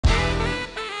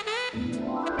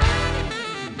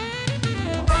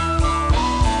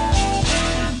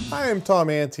I'm Tom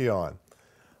Antion.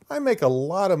 I make a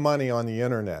lot of money on the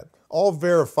internet, all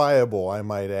verifiable, I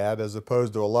might add, as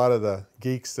opposed to a lot of the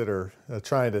geeks that are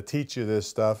trying to teach you this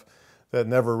stuff that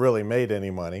never really made any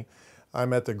money.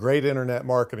 I'm at the Great Internet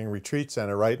Marketing Retreat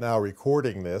Center right now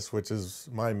recording this, which is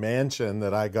my mansion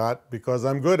that I got because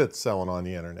I'm good at selling on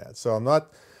the internet. So I'm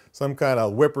not some kind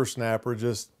of whippersnapper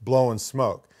just blowing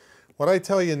smoke. What I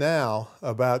tell you now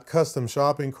about custom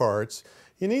shopping carts,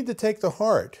 you need to take to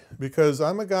heart, because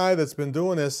I'm a guy that's been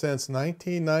doing this since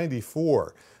 1994.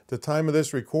 At the time of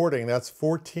this recording, that's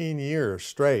 14 years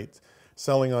straight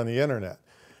selling on the internet,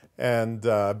 and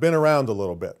been around a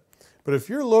little bit. But if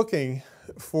you're looking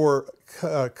for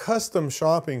a custom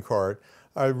shopping cart,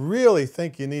 I really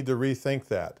think you need to rethink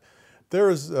that.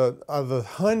 There's of the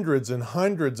hundreds and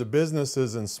hundreds of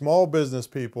businesses and small business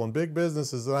people and big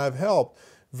businesses that I've helped,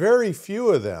 very few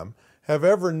of them have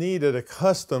ever needed a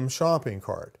custom shopping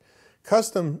cart.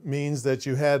 Custom means that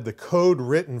you had the code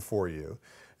written for you,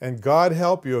 and God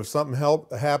help you if something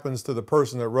happens to the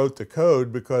person that wrote the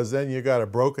code, because then you got a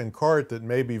broken cart that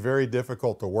may be very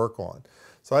difficult to work on.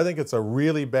 So I think it's a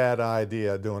really bad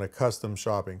idea doing a custom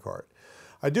shopping cart.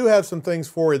 I do have some things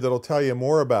for you that'll tell you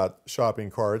more about shopping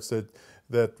carts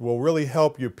that will really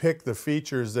help you pick the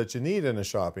features that you need in a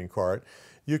shopping cart.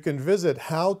 You can visit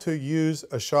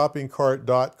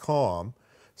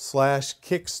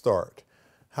howtouseshoppingcart.com/kickstart.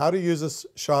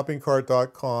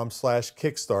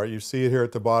 howtouseshoppingcart.com/kickstart. You see it here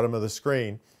at the bottom of the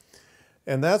screen.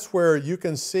 And that's where you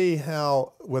can see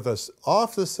how, with a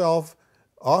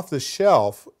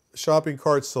off-the-shelf shopping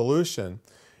cart solution,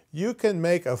 you can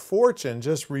make a fortune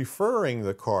just referring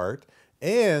the cart,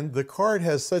 and the cart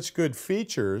has such good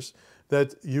features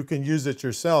that you can use it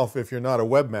yourself if you're not a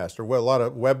webmaster. Well, a lot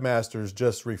of webmasters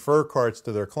just refer carts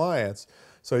to their clients,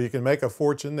 so you can make a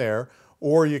fortune there,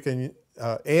 or you can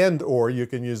or you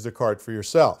can use the cart for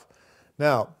yourself.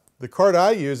 Now, the cart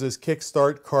I use is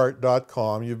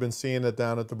kickstartcart.com. You've been seeing it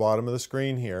down at the bottom of the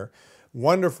screen here.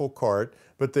 Wonderful cart,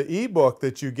 but the ebook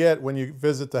that you get when you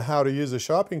visit the How to Use a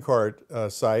Shopping Cart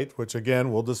site, which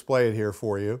again, we'll display it here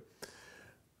for you,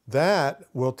 that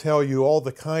will tell you all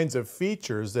the kinds of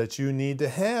features that you need to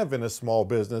have in a small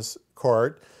business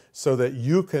cart so that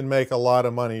you can make a lot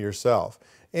of money yourself.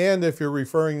 And if you're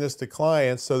referring this to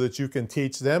clients, so that you can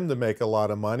teach them to make a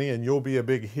lot of money, and you'll be a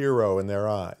big hero in their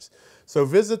eyes. So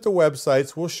visit the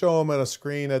websites. We'll show them on a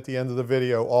screen at the end of the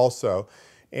video also,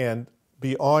 and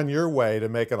be on your way to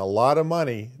making a lot of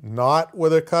money, not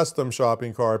with a custom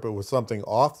shopping cart, but with something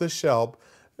off the shelf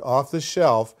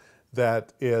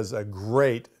that is a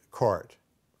great cart.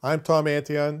 I'm Tom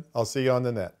Antion. I'll see you on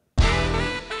the net.